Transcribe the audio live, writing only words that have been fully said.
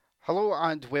Hello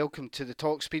and welcome to the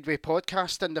Talk Speedway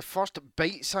podcast and the first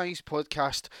bite-sized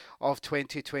podcast of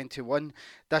 2021.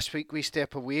 This week we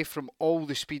step away from all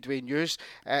the Speedway news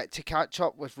to catch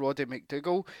up with Roddy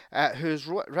McDougall, who has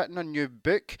written a new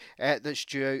book that's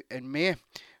due out in May.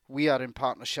 We are in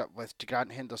partnership with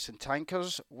Grant Henderson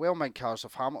Tankers, Wellman Cars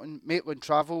of Hamilton, Maitland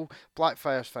Travel,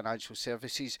 Blackfriars Financial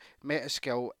Services,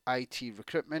 Metaskill IT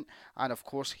Recruitment, and of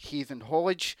course Heathen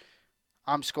Haulage.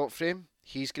 I'm Scott Frame,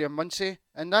 he's Graham Munsey,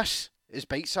 and this is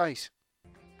Bite Size.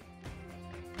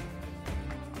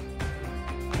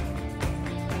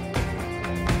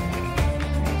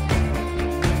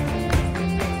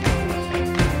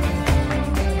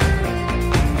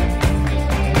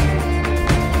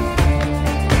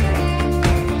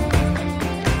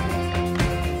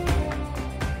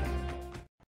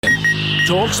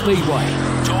 Talk Speedway.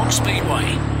 Talk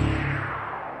Speedway.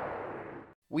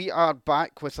 We are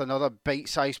back with another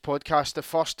bite-sized podcast, the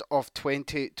first of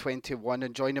 2021,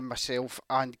 and joining myself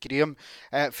and Graham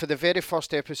for the very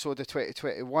first episode of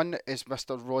 2021 is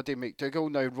Mr. Roddy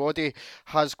McDougall. Now, Roddy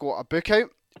has got a book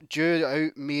out, due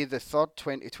out May the 3rd,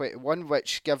 2021,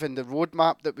 which, given the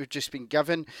roadmap that we've just been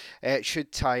given,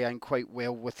 should tie in quite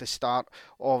well with the start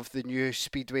of the new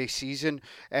Speedway season.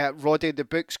 Roddy, the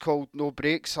book's called No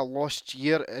Brakes, A Lost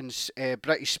Year in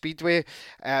British Speedway.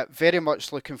 Very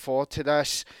much looking forward to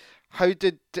this. How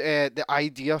did the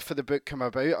idea for the book come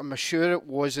about? I'm sure it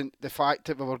wasn't the fact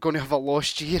that we were going to have a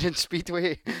lost year in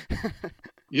Speedway.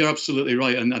 You're absolutely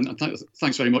right, and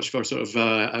thanks very much for sort of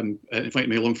inviting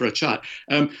me along for a chat.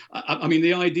 I mean,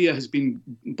 the idea has been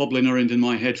bubbling around in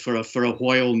my head for a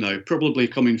while now, probably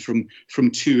coming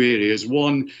from two areas.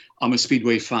 One, I'm a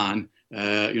Speedway fan.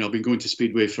 I've been going to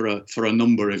Speedway for a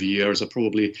number of years. I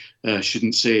probably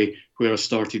shouldn't say where I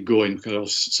started going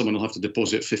because someone will have to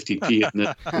deposit 50p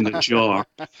in the jar.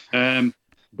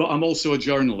 But I'm also a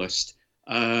journalist,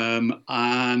 and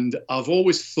I've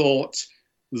always thought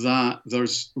that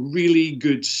there's really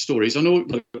good stories. I know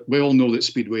we all know that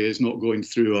Speedway is not going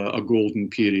through a golden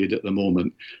period at the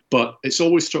moment, but it's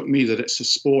always struck me that it's a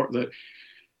sport that,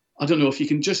 I don't know, if you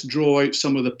can just draw out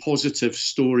some of the positive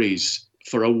stories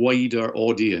for a wider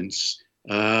audience,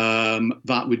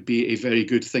 that would be a very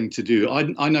good thing to do.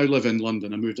 I now live in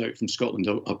London. I moved out from Scotland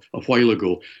a while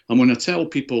ago. And when I tell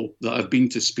people that I've been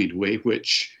to Speedway,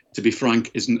 which, to be frank,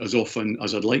 isn't as often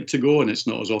as I'd like to go, and it's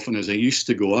not as often as I used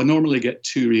to go, I normally get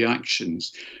two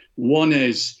reactions. One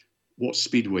is, what's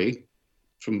Speedway?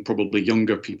 From probably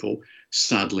younger people,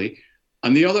 sadly.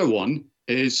 And the other one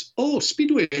is, oh,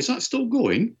 Speedway, is that still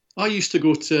going? I used to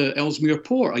go to Ellesmere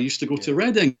Port. I used to go to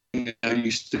Reading. I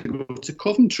used to go to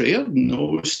Coventry. I didn't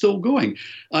know it was still going.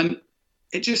 And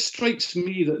it just strikes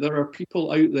me that there are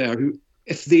people out there who,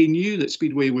 if they knew that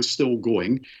Speedway was still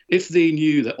going, if they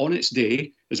knew that on its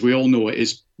day, as we all know, it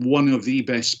is one of the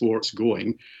best sports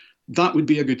going, that would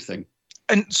be a good thing.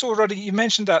 And so, Roddy, you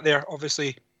mentioned that there.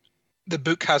 Obviously, the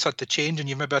book has had to change and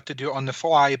you've maybe had to do it on the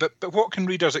fly. But what can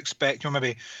readers expect?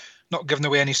 Maybe not giving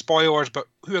away any spoilers, but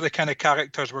who are the kind of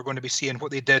characters we're going to be seeing, what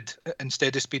they did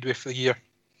instead of Speedway for the year?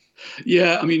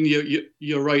 Yeah, I mean,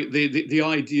 you're right. The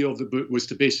idea of the book was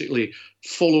to basically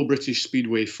follow British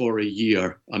Speedway for a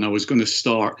year. And I was going to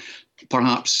start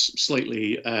perhaps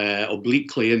slightly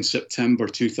obliquely in September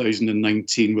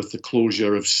 2019 with the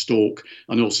closure of Stoke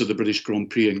and also the British Grand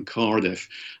Prix in Cardiff.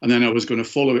 And then I was going to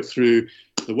follow it through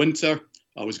the winter.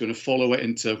 I was going to follow it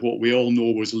into what we all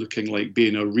know was looking like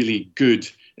being a really good,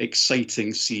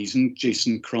 exciting season.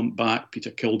 Jason Crump back,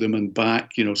 Peter Kilderman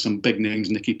back, some big names,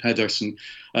 Nicky Pedersen.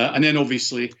 And then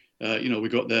obviously, we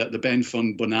got the Ben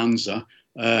Fund Bonanza,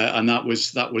 and that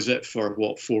was it for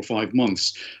 4 or 5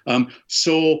 months.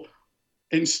 So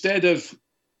instead of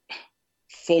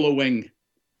following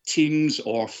teams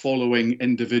or following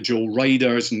individual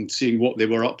riders and seeing what they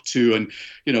were up to, and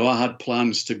I had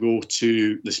plans to go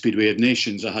to the Speedway of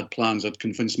Nations. I'd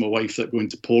convinced my wife that going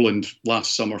to Poland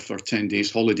last summer for 10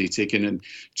 days holiday, taking in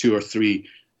 2 or 3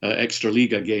 extra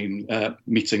Liga game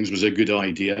meetings was a good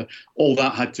idea. All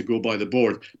that had to go by the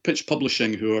board. Pitch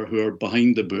Publishing, who are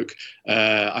behind the book,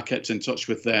 I kept in touch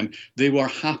with them. They were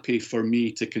happy for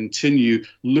me to continue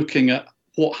looking at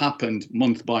what happened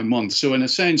month by month. So in a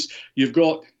sense, you've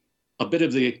got a bit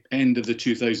of the end of the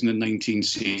 2019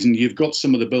 season. You've got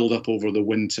some of the build-up over the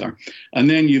winter. And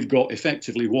then you've got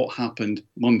effectively what happened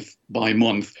month by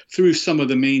month through some of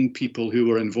the main people who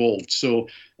were involved. So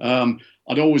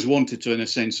I'd always wanted to, in a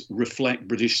sense, reflect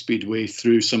British Speedway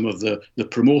through some of the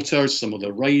promoters, some of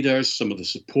the riders, some of the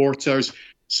supporters.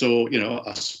 So,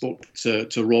 I spoke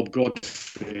to Rob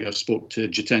Godfrey, I spoke to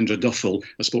Jitendra Duffel,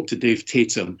 I spoke to Dave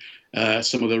Tatum,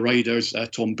 some of the riders,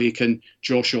 Tom Bacon,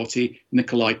 Josh Ottey,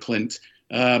 Nikolai Clint,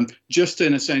 just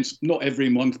in a sense, not every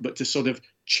month, but to sort of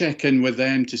check in with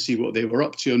them to see what they were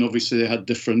up to. And obviously they had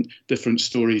different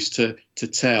stories to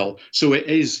tell. So it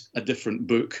is a different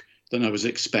book than I was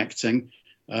expecting.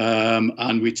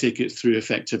 And we take it through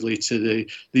effectively to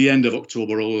the end of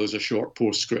October, although there's a short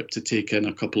postscript to take in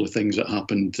a couple of things that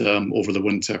happened over the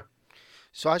winter.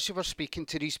 So as you were speaking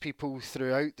to these people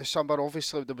throughout the summer,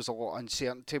 obviously there was a lot of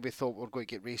uncertainty. We thought we were going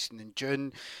to get racing in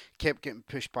June, kept getting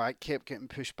pushed back.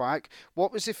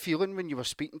 What was the feeling when you were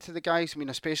speaking to the guys? I mean,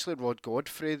 especially Rod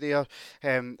Godfrey there.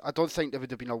 I don't think there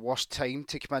would have been a worse time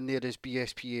to come in there as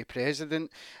BSPA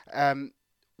president.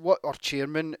 Or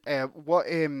chairman.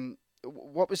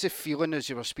 What was the feeling as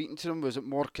you were speaking to them? Was it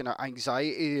more kind of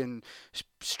anxiety and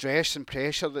stress and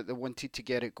pressure that they wanted to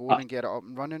get it going and get it up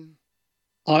and running?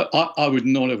 I would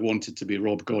not have wanted to be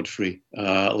Rob Godfrey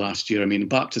last year. I mean,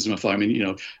 baptism of fire. I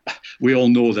mean, we all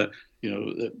know that,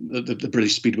 the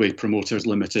British Speedway Promoters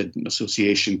Limited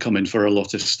Association come in for a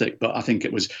lot of stick, but I think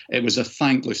it was a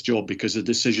thankless job because the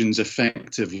decisions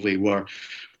effectively were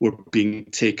being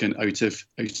taken out of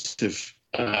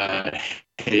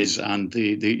his and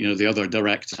the other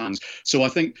direct hands. So I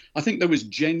think there was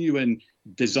genuine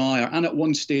desire, and at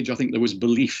one stage I think there was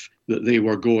belief that they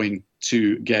were going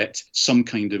to get some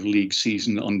kind of league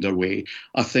season underway.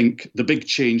 I think the big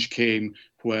change came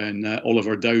when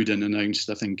Oliver Dowden announced,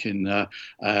 I think in one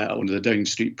of the Downing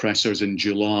Street pressers in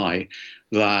July,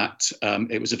 that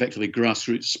it was effectively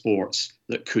grassroots sports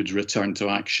that could return to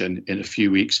action in a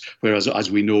few weeks, whereas,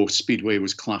 as we know, Speedway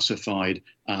was classified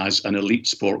as an elite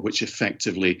sport, which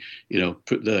effectively,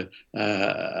 put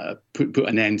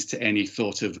an end to any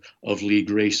thought of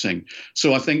league racing.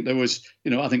 So I think there was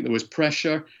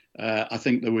pressure. I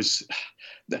think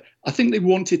they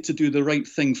wanted to do the right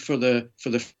thing for the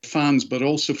fans, but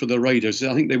also for the riders.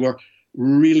 I think they were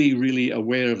really, really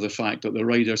aware of the fact that the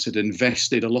riders had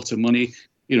invested a lot of money,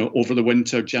 over the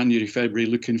winter, January, February,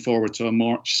 looking forward to a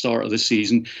March start of the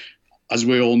season. As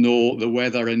we all know, the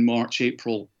weather in March,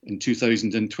 April in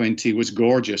 2020 was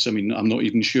gorgeous. I mean, I'm not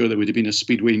even sure there would have been a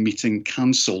Speedway meeting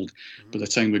cancelled by the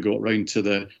time we got round to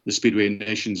the Speedway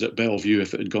Nations at Bellevue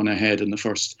if it had gone ahead in the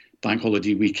first bank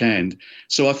holiday weekend.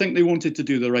 So I think they wanted to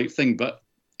do the right thing, but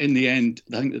in the end,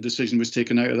 I think the decision was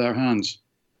taken out of their hands.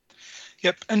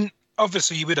 Yep, and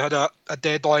obviously you would have had a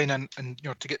deadline and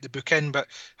to get the book in, but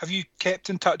have you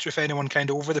kept in touch with anyone kind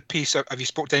of over the piece? Have you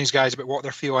spoke to these guys about what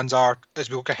their feelings are as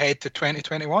we look ahead to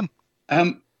 2021?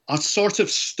 I sort of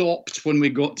stopped when we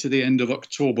got to the end of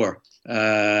October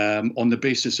on the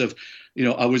basis of,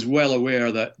 I was well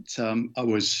aware that I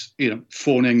was,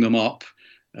 phoning them up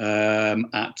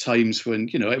at times when,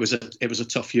 it was a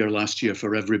tough year last year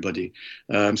for everybody.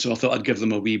 So I thought I'd give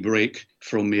them a wee break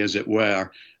from me, as it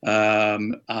were. So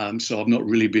I've not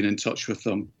really been in touch with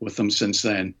them since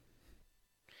then.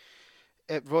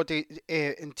 Roddy,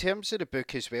 in terms of the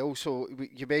book as well, so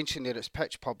you mentioned that it's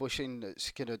Pitch Publishing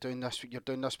that's kind of doing this, what you're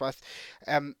doing this with.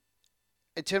 In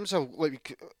terms of,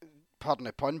 pardon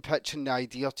the pun, pitching the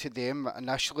idea to them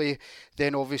initially,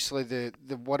 then obviously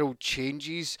the world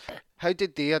changes. How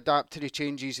did they adapt to the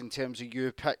changes in terms of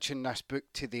you pitching this book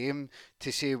to them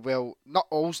to say, well, not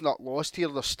all's not lost here,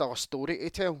 there's still a story to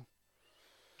tell?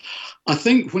 I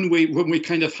think when we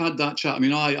kind of had that chat, I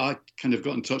mean, I kind of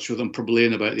got in touch with them probably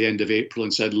in about the end of April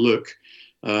and said, look,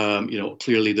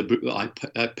 clearly the book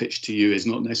that I pitched to you is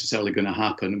not necessarily going to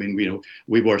happen. I mean,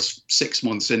 we were 6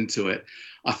 months into it.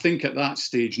 I think at that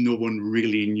stage, no one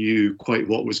really knew quite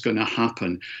what was going to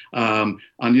happen.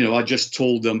 I just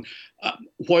told them,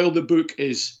 while the book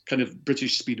is kind of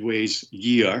British Speedway's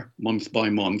year, month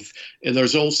by month,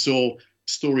 there's also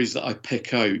stories that I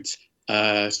pick out.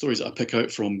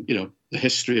 From, the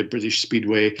history of British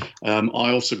Speedway.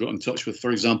 I also got in touch with,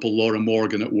 for example, Laura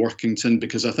Morgan at Workington,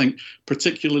 because I think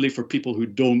particularly for people who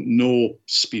don't know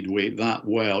Speedway that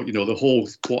well, the whole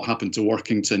what happened to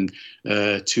Workington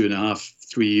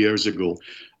 2.5-3 years ago,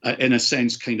 in a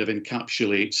sense kind of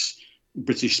encapsulates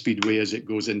British Speedway as it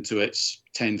goes into its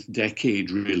 10th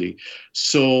decade, really.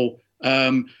 So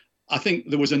I think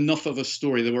there was enough of a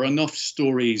story. There were enough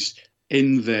stories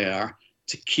in there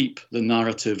to keep the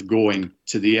narrative going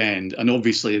to the end. And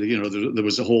obviously, there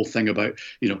was a whole thing about,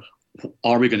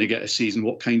 are we going to get a season?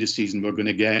 What kind of season we're going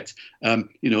to get? In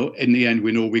the end,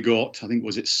 we know we got, I think,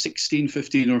 was it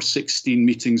 15 or 16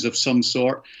 meetings of some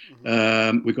sort?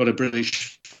 Mm-hmm. We got a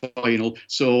British final.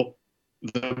 So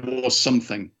there was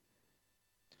something.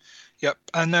 Yep.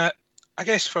 And I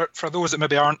guess for those that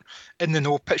maybe aren't in the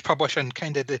know, Pitch Publishing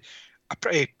kind of a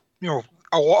pretty,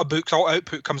 a lot of books, all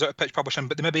output comes out of Pitch Publishing,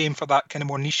 but they maybe aim for that kind of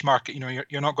more niche market.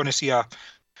 You're not going to see a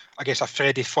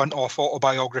Freddie Flintoff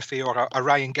autobiography or a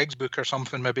Ryan Giggs book or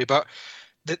something maybe, but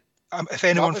if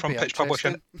anyone That would from be Pitch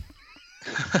Publishing,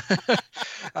 interesting.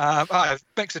 I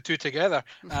mix the two together.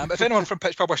 If anyone from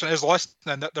Pitch Publishing is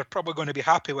listening, that they're probably going to be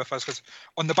happy with us, because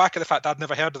on the back of the fact I'd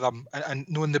never heard of them and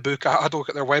knowing the book, I had a look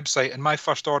at their website, and my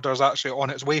first order is actually on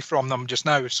its way from them just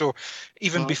now. So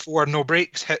even before No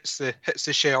Breaks hits the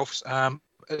shelves,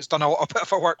 it's done a little bit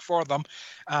of work for them.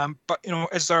 But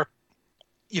is there?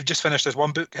 You've just finished this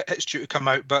one book; it's due to come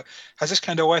out. But has this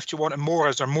kind of left you wanting more?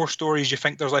 Is there more stories you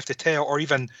think there's left to tell, or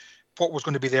even what was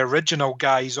going to be the original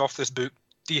guys off this book?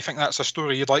 Do you think that's a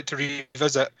story you'd like to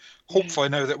revisit, hopefully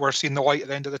now that we're seeing the light at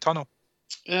the end of the tunnel?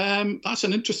 That's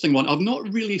an interesting one. I've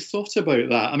not really thought about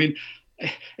that. I mean,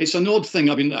 it's an odd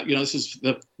thing. I mean, this is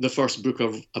the first book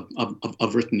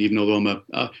I've written, even though I'm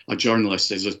a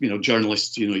journalist. As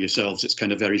journalists, yourselves, it's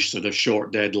kind of very sort of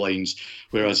short deadlines,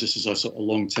 whereas this is a sort of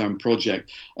long-term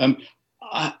project. And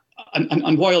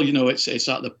while it's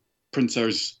at the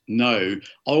printers now, I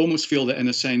almost feel that in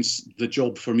a sense the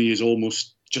job for me is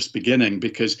almost just beginning,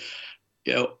 because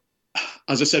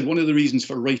as I said, one of the reasons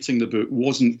for writing the book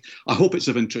wasn't, I hope it's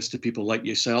of interest to people like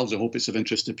yourselves. I hope it's of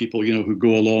interest to people, who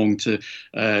go along to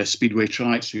Speedway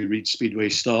Tracks, who read Speedway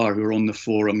Star, who are on the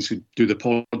forums, who do the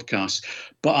podcasts.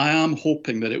 But I am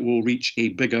hoping that it will reach a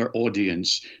bigger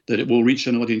audience, that it will reach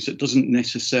an audience that doesn't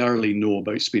necessarily know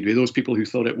about Speedway, those people who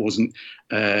thought it wasn't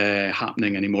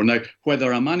happening anymore. Now,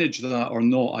 whether I manage that or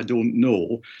not, I don't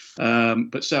know.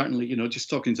 But certainly, just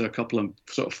talking to a couple of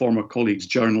sort of former colleagues,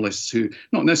 journalists who,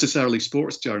 not necessarily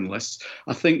sports journalists,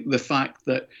 I think the fact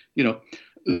that,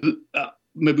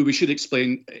 maybe we should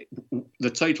explain, the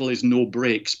title is No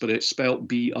Breaks, but it's spelled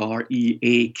Breaks,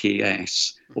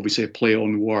 obviously a play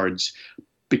on words,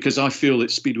 because I feel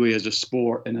that Speedway is a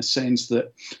sport in a sense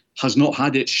that has not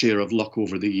had its share of luck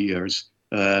over the years.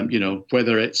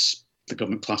 Whether it's the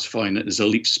government classifying it as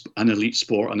an elite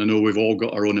sport, and I know we've all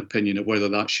got our own opinion of whether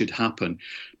that should happen.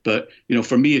 But,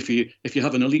 for me, if you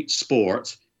have an elite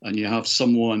sport and you have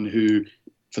someone who,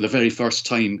 for the very first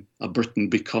time, a Briton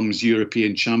becomes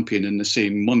European champion in the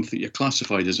same month that you're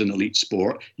classified as an elite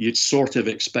sport, you'd sort of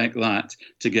expect that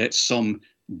to get some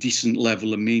decent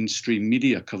level of mainstream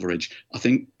media coverage. I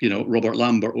think, Robert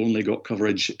Lambert only got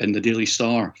coverage in the Daily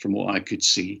Star, from what I could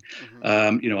see.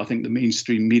 Mm-hmm. I think the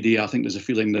mainstream media, I think there's a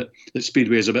feeling that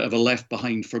Speedway is a bit of a left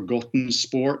behind, forgotten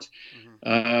sport.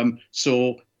 Mm-hmm.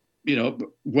 So,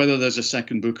 whether there's a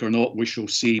second book or not, we shall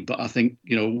see. But I think,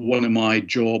 one of my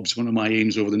jobs, one of my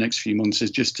aims over the next few months is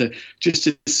just to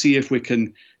see if we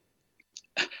can.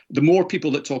 The more people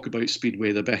that talk about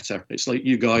Speedway, the better. It's like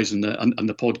you guys and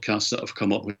the podcasts that have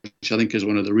come up, which I think is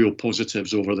one of the real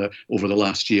positives over the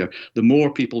last year. The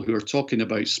more people who are talking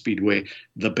about Speedway,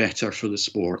 the better for the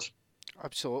sport.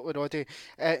 Absolutely, Roddy.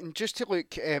 And just to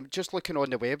look, just looking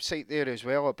on the website there as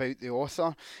well about the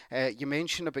author, you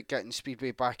mentioned about getting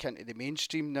Speedway back into the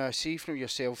mainstream. Now, I see from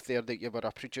yourself there that you were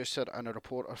a producer and a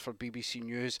reporter for BBC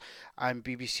News and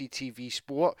BBC TV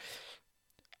Sport.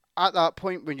 At that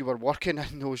point, when you were working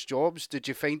in those jobs, did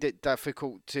you find it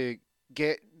difficult to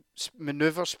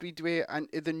manoeuvre Speedway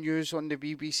into the news on the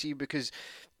BBC? Because,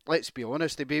 let's be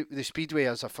honest, the Speedway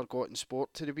is a forgotten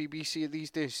sport to the BBC these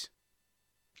days.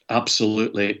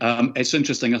 Absolutely. It's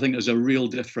interesting. I think there's a real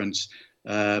difference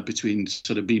between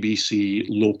sort of BBC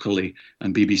locally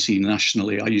and BBC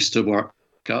nationally. I used to work,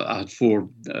 I had 4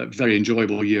 very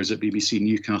enjoyable years at BBC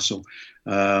Newcastle.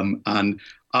 And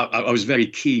I was very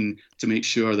keen to make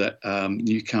sure that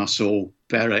Newcastle,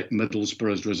 Berwick,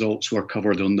 Middlesbrough's results were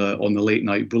covered on the late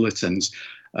night bulletins.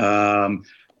 And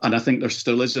I think there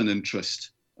still is an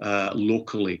interest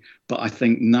locally. But I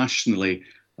think nationally,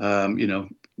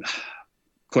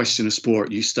 Question of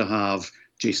Sport used to have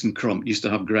Jason Crump, used to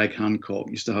have Greg Hancock,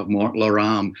 used to have Mark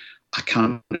Loram. I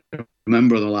can't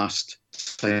remember the last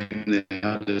time they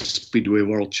had a Speedway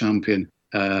world champion.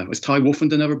 Has Ty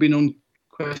Woffenden ever been on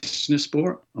Question of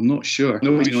Sport? I'm not sure. I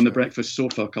know he's been on the breakfast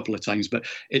sofa a couple of times, but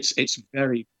it's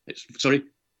sorry?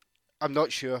 I'm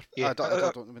not sure. Yeah. I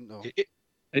don't know.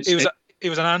 It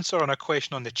was an answer on a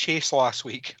question on The Chase last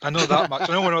week. I know that much.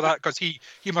 I know that because he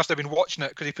must have been watching it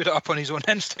because he put it up on his own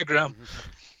Instagram.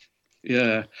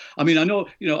 Yeah, I mean, I know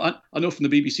from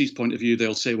the BBC's point of view,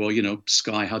 they'll say, well,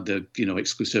 Sky had the,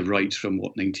 exclusive rights from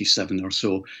 97 or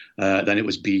so. Then it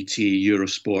was BT,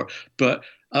 Eurosport. But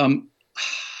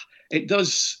it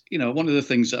does, one of the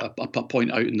things that I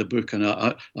point out in the book, and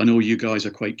I know you guys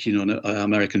are quite keen on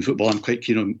American football. I'm quite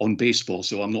keen on baseball,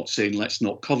 so I'm not saying let's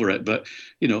not cover it. But,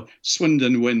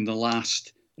 Swindon win the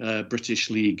last British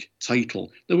League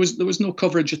title. There was no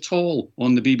coverage at all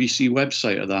on the BBC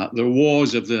website of that. There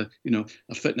was of the,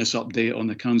 a fitness update on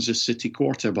the Kansas City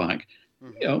quarterback.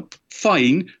 Mm-hmm.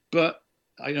 Fine, but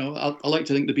I like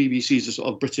to think the BBC is a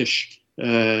sort of British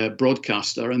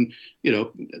broadcaster, and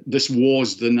this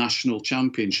was the national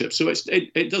championship. So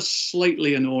it does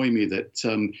slightly annoy me that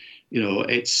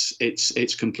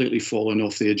it's completely fallen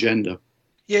off the agenda.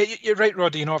 Yeah, you're right,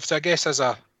 Roddy. Obviously, I guess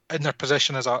in their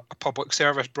position as a public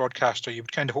service broadcaster, you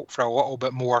would kind of hope for a little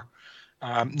bit more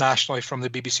nationally from the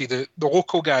BBC. The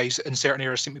local guys in certain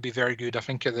areas seem to be very good. I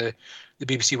think at the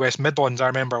BBC West Midlands, I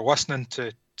remember listening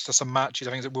to some matches.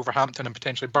 I think it's at Wolverhampton and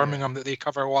potentially Birmingham that they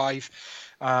cover live.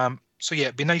 So yeah,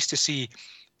 it'd be nice to see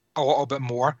a little bit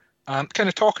more. Kind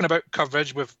of talking about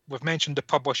coverage, we've mentioned the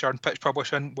publisher and Pitch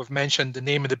Publishing. We've mentioned the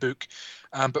name of the book,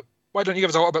 but why don't you give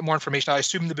us a little bit more information? I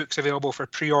assume the book's available for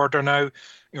pre-order now.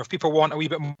 If people want a wee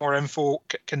bit more info,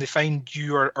 can they find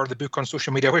you or the book on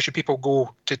social media? Where should people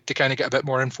go to kind of get a bit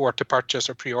more info or to purchase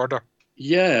or pre-order?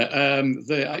 Yeah,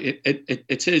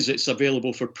 it's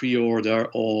available for pre-order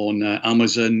on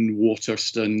Amazon,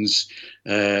 Waterstones.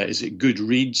 Is it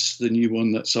Goodreads, the new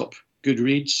one that's up?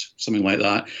 Goodreads, something like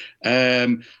that.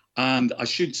 And I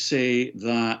should say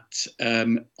that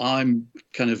I'm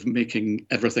kind of making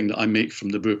everything that I make from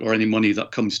the book, or any money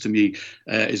that comes to me,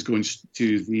 is going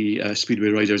to the Speedway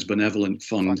Riders Benevolent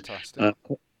Fund. Fantastic.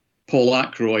 Paul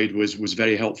Ackroyd was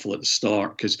very helpful at the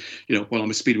start, because while I'm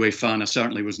a Speedway fan, I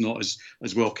certainly was not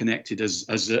as well connected as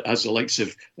the likes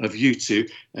of you two.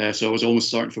 So I was almost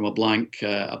starting from a blank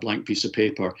piece of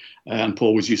paper, and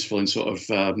Paul was useful in sort of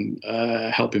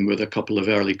helping with a couple of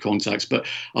early contacts. But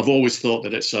I've always thought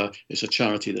that it's a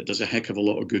charity that does a heck of a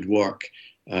lot of good work.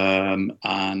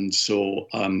 And so,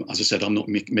 as I said, I'm not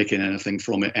making anything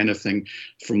from it. Anything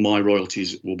from my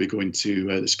royalties will be going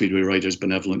to the Speedway Riders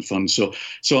Benevolent Fund. So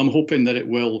I'm hoping that it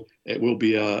will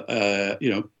be a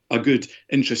good,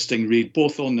 interesting read,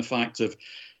 both on the fact of,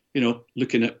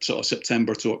 looking at sort of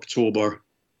September to October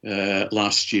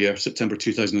last year, September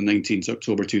 2019 to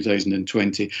October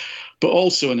 2020, but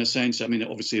also in a sense, it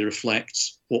obviously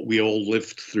reflects what we all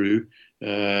lived through,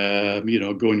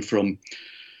 going from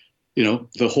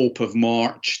the hope of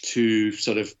March to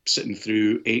sort of sitting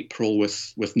through April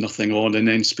with nothing on, and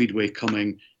then Speedway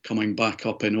coming back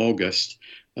up in August.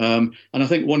 And I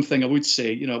think one thing I would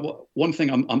say, one thing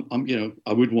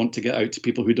I would want to get out to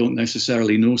people who don't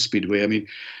necessarily know Speedway.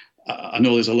 I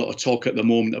know there's a lot of talk at the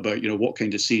moment about, what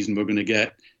kind of season we're going to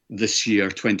get this year,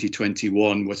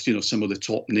 2021, with, some of the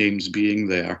top names being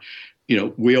there.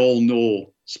 We all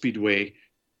know Speedway,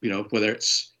 whether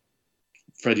it's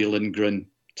Freddie Lindgren,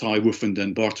 Ty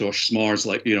Woofenden, Bartosz Smars,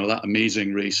 that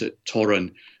amazing race at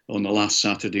Torun on the last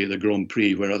Saturday of the Grand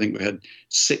Prix, where I think we had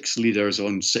 6 leaders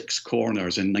on 6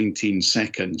 corners in 19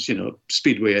 seconds,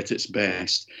 Speedway at its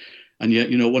best. And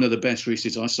yet, one of the best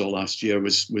races I saw last year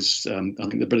was I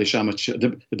think the British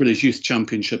British Youth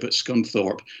Championship at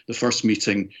Scunthorpe, the first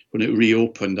meeting when it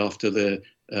reopened after the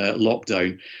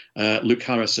lockdown. Luke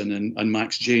Harrison and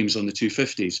Max James on the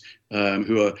 250s,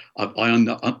 who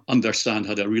I understand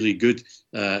had a really good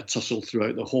tussle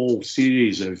throughout the whole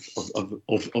series of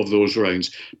those rounds.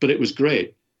 But it was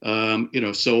great,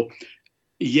 So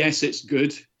yes, it's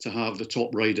good to have the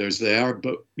top riders there,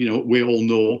 but we all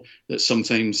know that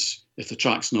sometimes if the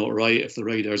track's not right, if the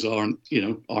riders aren't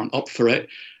up for it,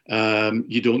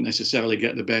 you don't necessarily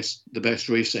get the best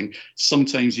racing.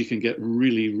 Sometimes you can get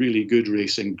really, really good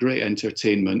racing, great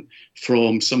entertainment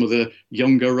from some of the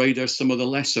younger riders, some of the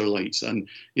lesser lights. And,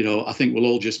 I think we'll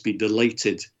all just be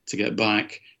delighted to get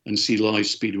back and see live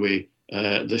Speedway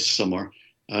this summer.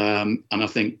 And I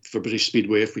think for British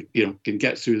Speedway, if we can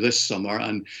get through this summer,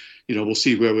 and we'll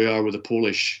see where we are with the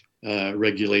Polish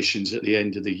regulations at the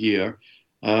end of the year,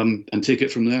 and take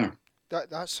it from there.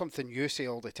 That's something you say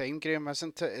all the time, Graham,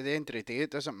 isn't it? At the end of the day, it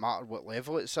doesn't matter what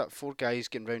level it's at. 4 guys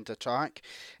getting round the track.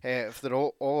 If they're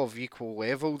all of equal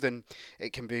level, then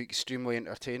it can be extremely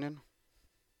entertaining.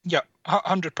 Yeah,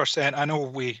 100%. I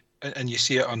know and you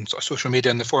see it on sort of social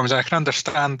media and the forums, and I can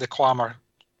understand the clamour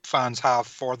fans have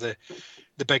for the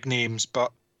big names,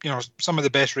 but some of the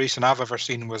best racing I've ever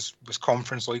seen was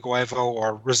Conference League level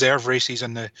or reserve races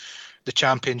in the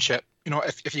championship.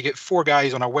 If you get 4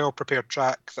 guys on a well-prepared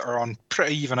track that are on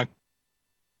pretty even a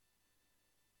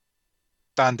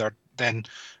standard, then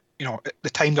the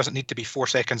time doesn't need to be 4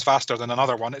 seconds faster than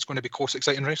another one. It's going to be close,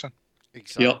 exciting racing.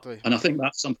 Exactly. Yeah, and I think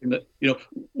that's something that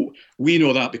we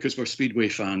know that because we're Speedway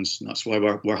fans, and that's why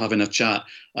we're having a chat.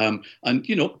 And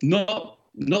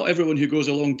not everyone who goes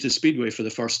along to Speedway for the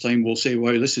first time will say,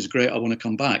 wow, this is great, I want to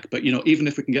come back. But, even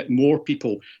if we can get more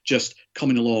people just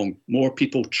coming along, more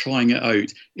people trying it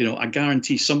out, I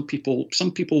guarantee some people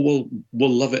will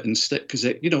love it and stick, because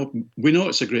we know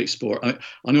it's a great sport.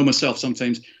 I know myself,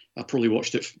 sometimes I probably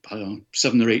watched it, I don't know,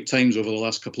 7 or 8 times over the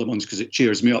last couple of months because it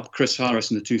cheers me up. Chris Harris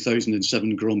in the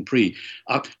 2007 Grand Prix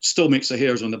still makes the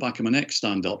hairs on the back of my neck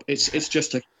stand up. It's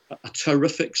just a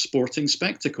terrific sporting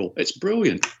spectacle. It's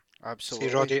brilliant. Absolutely.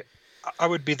 See, Roddy, I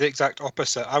would be the exact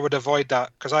opposite. I would avoid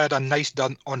that because I had a nice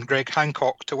done on Greg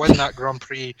Hancock to win that Grand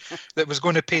Prix that was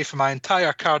going to pay for my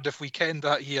entire Cardiff weekend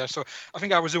that year. So I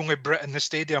think I was the only Brit in the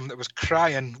stadium that was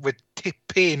crying with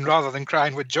pain rather than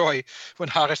crying with joy when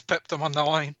Harris pipped him on the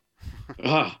line.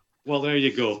 Well, there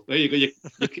you go.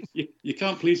 You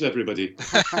can't please everybody.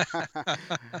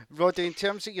 Roddy, in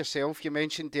terms of yourself, you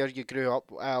mentioned there you grew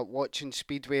up watching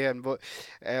Speedway, and we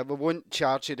won't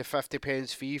charge you the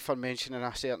 50p fee for mentioning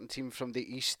a certain team from the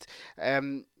East. How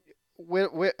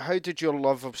did your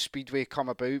love of Speedway come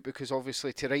about? Because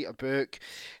obviously to write a book,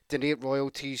 donate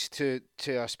royalties to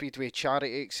a Speedway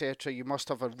charity, etc., you must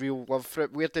have a real love for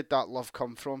it. Where did that love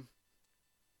come from?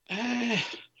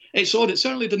 It's odd. It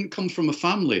certainly didn't come from a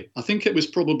family. I think it was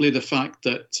probably the fact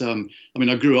that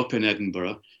I grew up in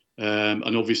Edinburgh,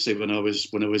 and obviously when I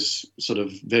was sort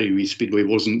of very wee, Speedway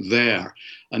wasn't there.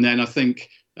 And then I think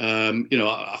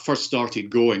I first started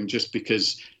going just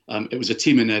because it was a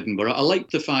team in Edinburgh. I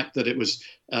liked the fact that it was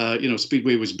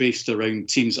Speedway was based around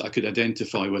teams that I could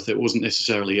identify with. It wasn't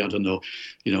necessarily,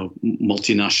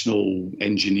 multinational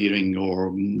engineering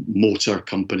or motor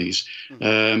companies.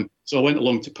 Mm-hmm. So I went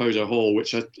along to Powder Hall,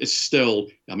 which is still,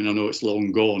 I know it's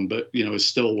long gone, but, is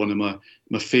still one of my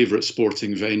favourite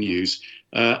sporting venues.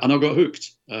 And I got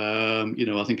hooked.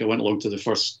 I think I went along to the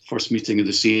first meeting of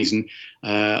the season,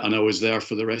 and I was there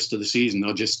for the rest of the season.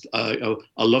 I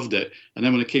loved it. And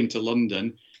then when I came to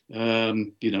London, I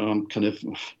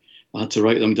had to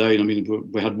write them down.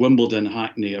 We had Wimbledon,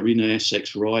 Hackney, Arena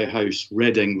Essex, Rye House,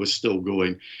 Reading was still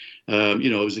going.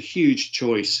 It was a huge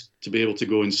choice to be able to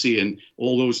go and see, and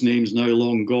all those names now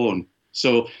long gone.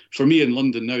 So for me in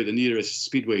London now, the nearest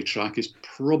Speedway track is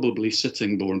probably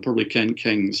Sittingbourne, probably Kent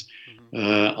Kings.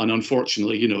 Mm-hmm. And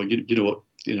unfortunately, you know what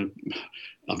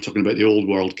I'm talking about the old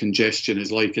world. Congestion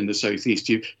is like in the southeast.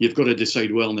 You've got to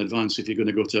decide well in advance if you're going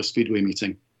to go to a Speedway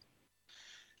meeting.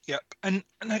 Yep, and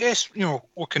I guess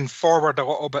looking forward a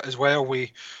little bit as well,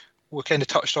 we kind of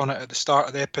touched on it at the start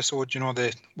of the episode.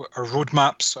 Our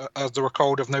roadmaps, as they were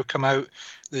called, have now come out.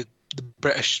 The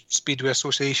British Speedway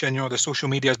Association, the social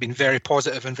media has been very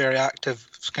positive and very active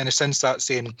kind of since that,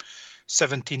 saying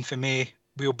 17th of May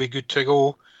we'll be good to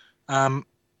go.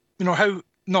 How,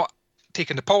 not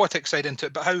taking the politics side into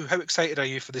it, but how excited are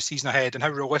you for the season ahead, and how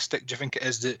realistic do you think it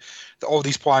is that all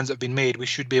these plans that have been made, we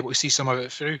should be able to see some of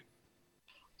it through?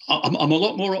 I'm a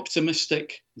lot more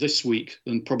optimistic this week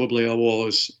than probably I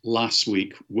was last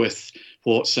week with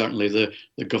what certainly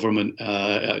the government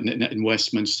in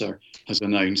Westminster has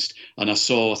announced. And I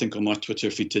saw, I think on my Twitter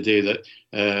feed today, that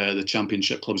the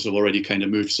championship clubs have already kind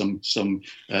of moved some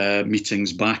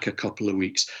meetings back a couple of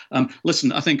weeks.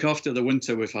 Listen, I think after the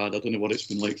winter we've had, I don't know what it's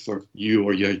been like for you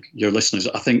or your listeners.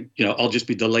 I think, I'll just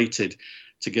be delighted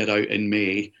to get out in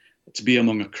May, to be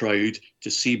among a crowd, to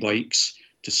see bikes,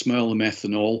 to smell the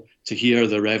methanol, to hear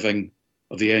the revving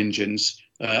of the engines,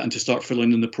 and to start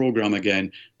filling in the programme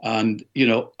again. And,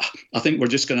 I think we're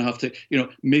just going to have to,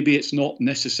 maybe it's not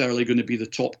necessarily going to be the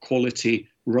top quality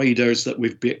riders that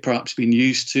we've perhaps been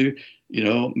used to.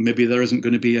 Maybe there isn't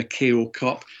going to be a KO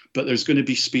Cup, but there's going to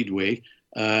be Speedway.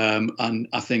 And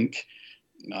I think,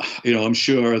 I'm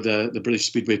sure the British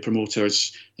Speedway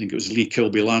promoters, I think it was Lee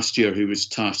Kilby last year who was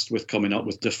tasked with coming up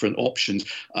with different options.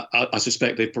 I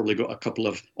suspect they've probably got a couple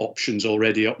of options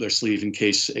already up their sleeve in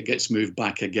case it gets moved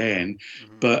back again.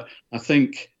 Mm-hmm. But I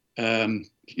think, I'm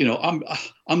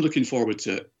looking forward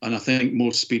to it. And I think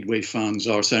most Speedway fans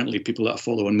are, certainly people that I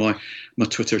follow on my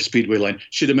Twitter Speedway line.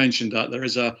 Should have mentioned that there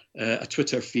is a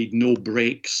Twitter feed, No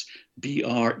Breaks,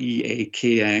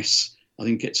 BREAKS. I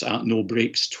think it's at No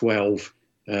Breaks 12.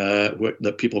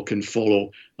 That people can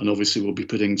follow, and obviously we'll be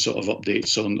putting sort of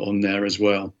updates on there as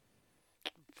well.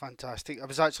 Fantastic. I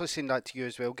was actually saying that to you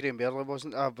as well, Graham, earlier,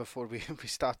 wasn't I, before we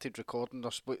started recording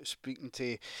or speaking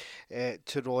to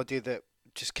Roddy, that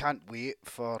just can't wait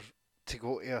to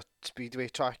go to a Speedway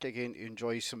track again, to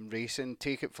enjoy some racing,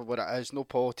 take it for what it is, no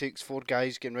politics, 4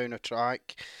 guys getting round a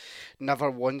track.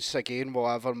 Never once again will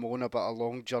I ever moan about a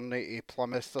long journey to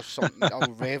Plymouth or something.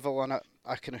 I'll revel in it,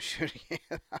 I can assure you.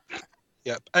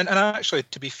 Yep, and actually,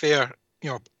 to be fair,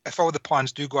 if all the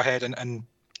plans do go ahead and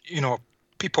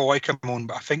people like him on,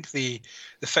 but I think the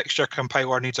fixture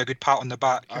compiler needs a good pat on the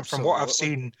back. From what I've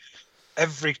seen,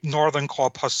 every northern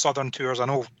club has southern tours. I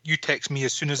know you text me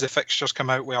as soon as the fixtures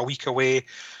come out, we're a week away.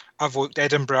 I've looked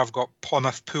Edinburgh, I've got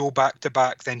Plymouth Pool back to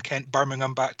back, then Kent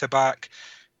Birmingham back to back.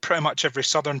 pretty much every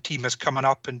southern team is coming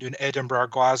up and doing Edinburgh,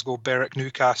 Glasgow, Berwick,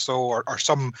 Newcastle, or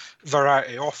some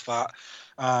variety of that.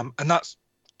 And that's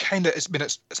kind of, it's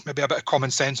maybe a bit of common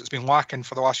sense. It's been lacking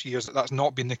for the last few years that's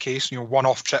not been the case.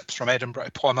 One-off trips from Edinburgh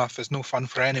to Plymouth is no fun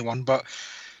for anyone, but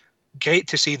great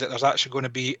to see that there's actually going to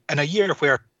be, in a year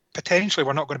where potentially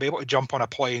we're not going to be able to jump on a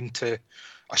plane to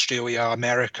Australia,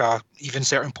 America, even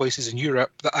certain places in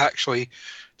Europe, that actually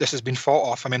this has been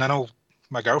thought of. I mean, I know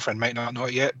my girlfriend might not know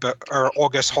it yet, but our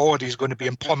August holiday is going to be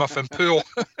in Plymouth and Poole.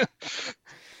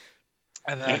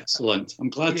 And, excellent. I'm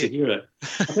glad to hear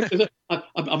it.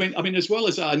 I mean, as well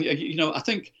as that, I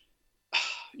think,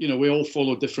 we all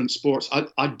follow different sports.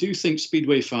 I do think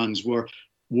Speedway fans were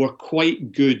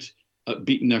quite good at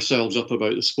beating themselves up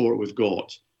about the sport we've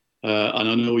got. And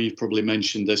I know you've probably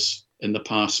mentioned this in the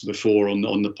past before on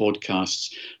the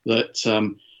podcasts, that,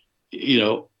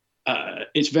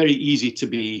 it's very easy to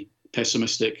be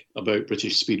pessimistic about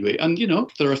British Speedway. And,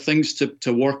 there are things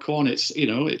to work on.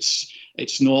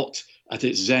 It's not at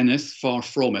its zenith, far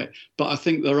from it. But I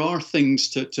think there are things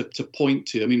to point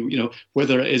to. I mean,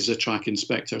 whether it is the track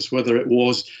inspectors, whether it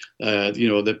was,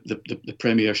 the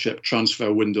Premiership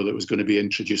transfer window that was going to be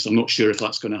introduced. I'm not sure if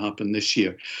that's going to happen this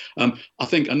year. I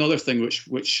think another thing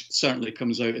which certainly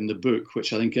comes out in the book,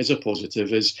 which I think is a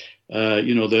positive, is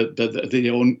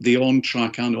the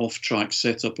on-track and off-track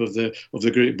setup of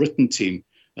the Great Britain team.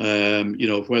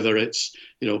 Whether it's,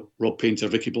 Rob Painter,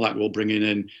 Vicky Blackwell bringing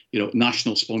in,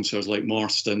 national sponsors like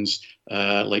Marston's,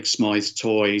 like Smythe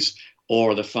Toys,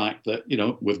 or the fact that,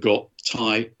 we've got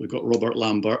Ty, we've got Robert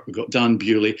Lambert, we've got Dan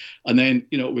Bewley, and then,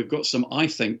 we've got some, I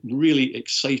think, really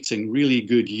exciting, really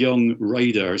good young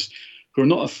riders who are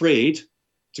not afraid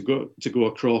to go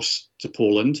across to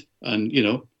Poland and,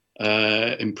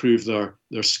 improve their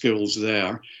skills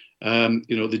there. The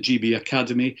GB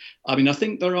Academy. I mean, I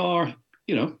think there are,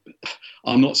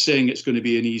 I'm not saying it's going to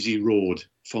be an easy road,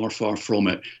 far, far from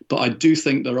it. But I do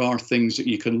think there are things that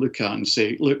you can look at and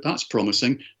say, look, that's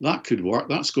promising. That could work.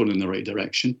 That's going in the right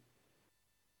direction.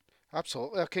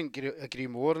 Absolutely, I couldn't agree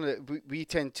more. We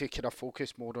tend to kind of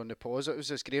focus more on the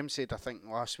positives, as Graham said, I think, in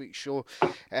last week's show.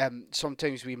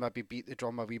 Sometimes we maybe beat the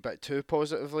drum a wee bit too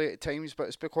positively at times, but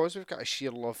it's because we've got a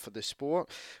sheer love for the sport.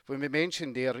 When we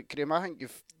mentioned there, Graham, I think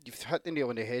you've hit the nail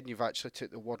on the head, and you've actually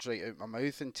took the words right out of my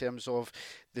mouth in terms of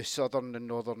the southern and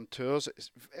northern tours.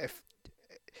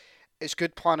 It's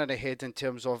good planning ahead in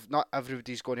terms of not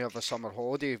everybody's going to have a summer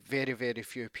holiday, very, very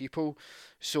few people.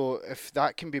 So if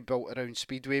that can be built around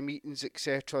speedway meetings,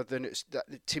 etc., then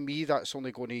to me that's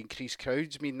only going to increase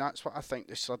crowds. I mean, that's what I think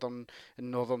the southern and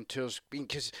northern tours been,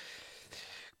 because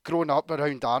growing up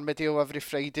around Armadale every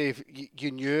Friday,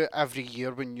 you knew every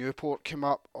year when Newport came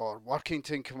up or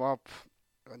Workington came up.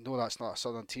 I know that's not a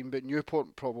southern team, but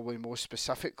Newport probably most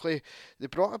specifically, they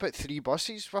brought about 3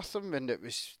 buses with them, and it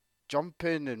was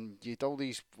jumping, and you'd all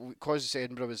these, because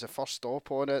Edinburgh was the first stop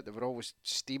on it, they were always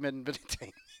steaming by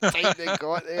the time they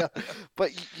got there.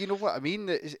 But you know what I mean?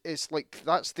 It's like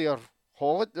that's their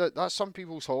holiday. That's some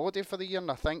people's holiday for the year,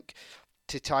 and I think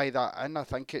to tie that in, I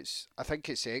think it's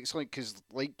excellent, because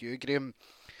like you, Graham,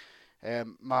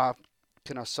 my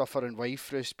kind of suffering wife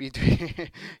through Speedway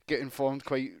get informed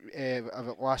quite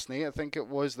about last night, I think it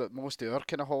was, that most of our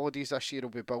kind of holidays this year will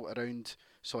be built around,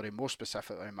 more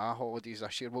specifically my holidays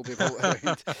this year will be built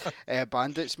around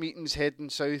bandits meetings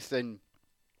heading south in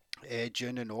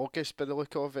June and August by the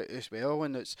look of it as well.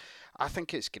 And I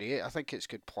think it's great. I think it's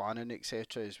good planning,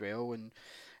 etc. as well. And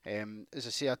as I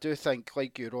say, I do think,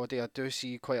 like you, Roddy, I do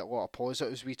see quite a lot of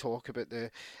positives. We talk about the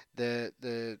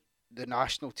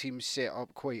national team set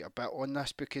up quite a bit on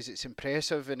this, because it's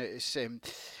impressive, and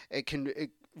it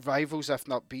rivals, if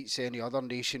not beats, any other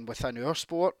nation within our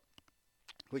sport,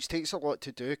 which takes a lot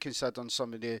to do considering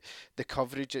some of the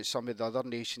coverage that some of the other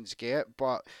nations get.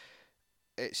 But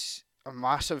it's a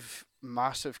massive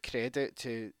credit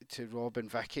to Rob and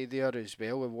Vicky there as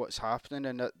well and what's happening,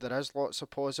 and there is lots of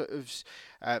positives.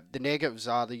 The negatives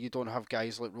are that you don't have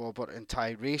guys like Robert and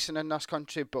Ty racing in this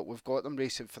country, but we've got them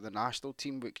racing for the national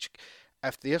team, which,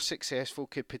 if they're successful,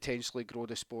 could potentially grow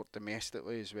the sport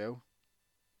domestically as well.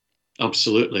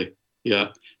 Absolutely. Yeah.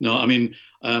 No, I mean,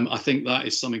 I think that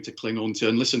is something to cling on to.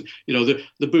 And listen,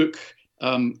 the book,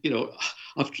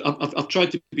 I've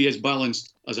tried to be as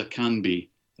balanced as I can be.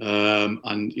 And,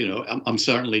 I'm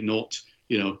certainly not,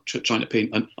 trying to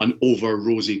paint an over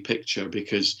rosy picture,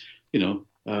 because, we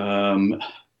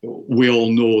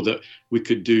all know that we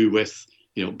could do with,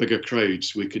 bigger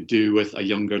crowds. We could do with a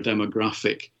younger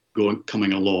demographic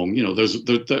coming along. There's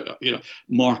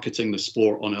marketing the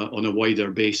sport on a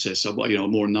wider basis, a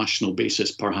more national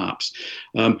basis perhaps.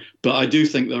 But I do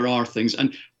think there are things,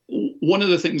 and one of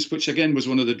the things which, again, was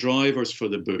one of the drivers for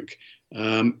the book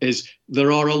is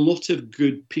there are a lot of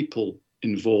good people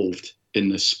involved in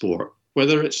this sport,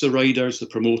 whether it's the riders, the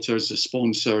promoters, the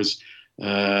sponsors.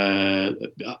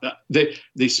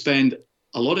 They spend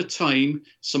a lot of time,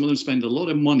 some of them spend a lot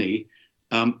of money,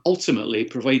 ultimately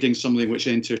providing something which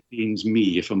entertains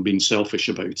me, if I'm being selfish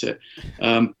about it.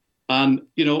 And,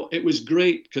 you know, it was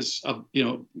great because, you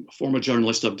know, former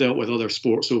journalist, I've dealt with other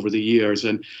sports over the years,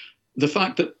 and the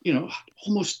fact that, you know,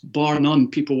 almost bar none,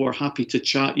 people were happy to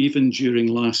chat even during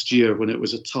last year when it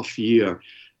was a tough year,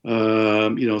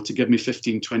 you know, to give me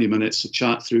 15, 20 minutes to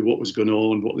chat through what was going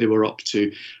on, what they were up to.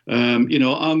 You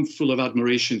know, I'm full of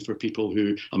admiration for people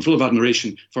I'm full of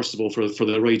admiration, first of all, for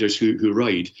the riders who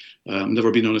ride. I've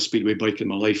never been on a speedway bike in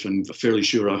my life, and I'm fairly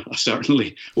sure I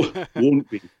certainly won't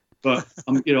be. But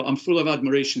I'm full of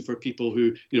admiration for people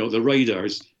who, you know, the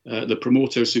riders, the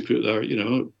promoters who put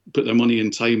their money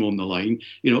and time on the line.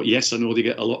 You know, yes, I know they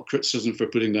get a lot of criticism for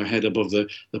putting their head above the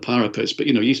parapets, but,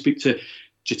 you know, you speak to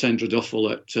Jitendra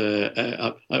Duffel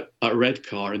at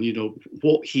Redcar, and, you know,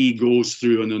 what he goes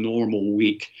through in a normal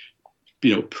week,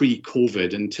 you know,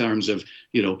 pre-COVID, in terms of,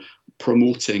 you know,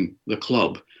 promoting the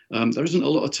club. There isn't a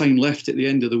lot of time left at the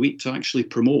end of the week to actually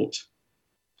promote.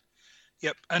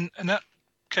 Yep, and that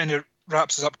kind of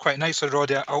wraps us up quite nicely,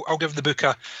 Roddy. I'll give the book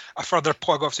a further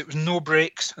plug. Obviously, it was No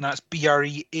Breaks, and that's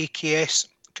BREAKS.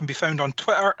 Can be found on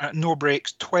Twitter at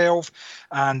NoBreaks12,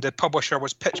 and the publisher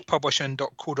was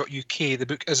pitchpublishing.co.uk. The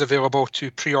book is available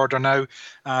to pre-order now.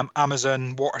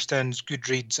 Amazon, Waterstones,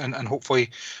 Goodreads, and hopefully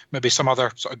maybe some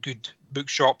other sort of good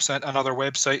bookshops and other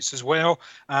websites as well.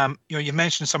 You know, you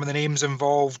mentioned some of the names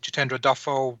involved: Jitendra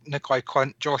Duffel, Nikolai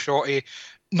Clint, Josh Ottey.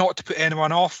 Not to put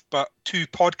anyone off, but 2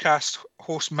 podcast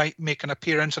hosts might make an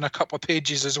appearance on a couple of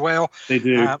pages as well. They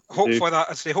do. Hopefully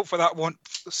that won't,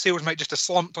 sales might just have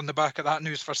slumped on the back of that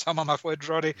news for some of my friends,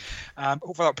 Roddy.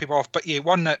 Hopefully that'll pay off. But yeah,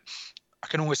 one that I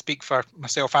can only speak for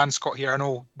myself and Scott here. I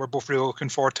know we're both really looking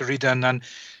forward to reading, and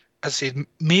as I said,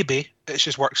 maybe it's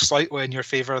just worked slightly in your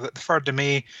favour that the 3rd of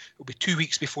May will be 2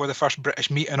 weeks before the first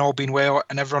British meet, and all being well,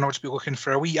 and everyone will just be looking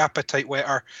for a wee appetite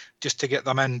whetter just to get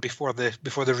them in before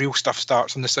the real stuff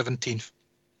starts on the 17th.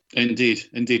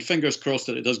 Indeed. Fingers crossed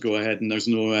that it does go ahead, and there's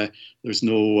no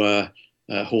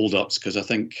hold-ups, because I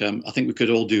think we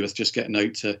could all do with just getting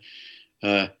out to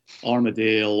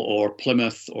Armadale or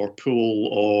Plymouth or Poole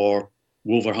or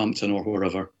Wolverhampton or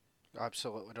wherever.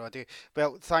 Absolutely, Roddy.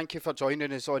 Well, thank you for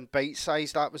joining us on Bite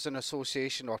Size. That was an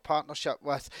association or partnership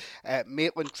with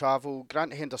Maitland Travel,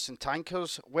 Grant Henderson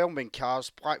Tankers, Wellman Cars,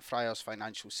 Blackfriars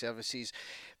Financial Services,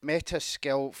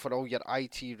 Metaskill for all your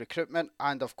IT recruitment,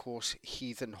 and of course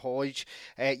Heathen Hodge.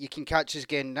 You can catch us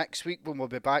again next week when we'll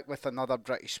be back with another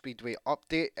British Speedway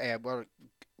update.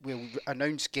 We'll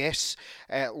announce guests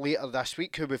later this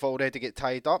week who we've already got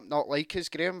tied up. Not like us,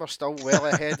 Graham. We're still well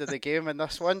ahead of the game in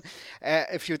this one.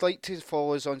 If you'd like to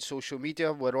follow us on social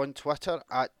media, we're on Twitter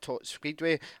at Talk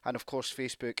Speedway, and of course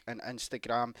Facebook and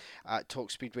Instagram at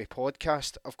Talk Speedway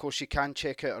Podcast. Of course, you can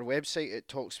check out our website at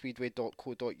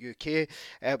talkspeedway.co.uk,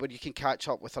 where you can catch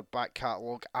up with our back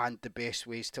catalogue and the best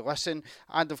ways to listen.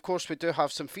 And of course, we do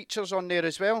have some features on there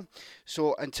as well.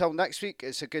 So until next week,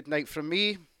 it's a good night from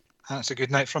me. That's a good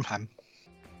night from him.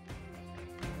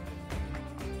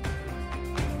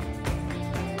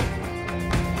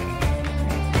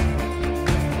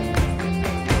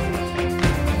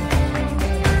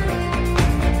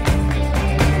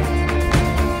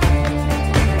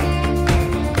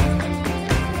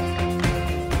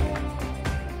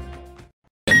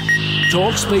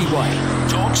 Talk Speedway.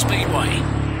 Talk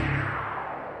Speedway.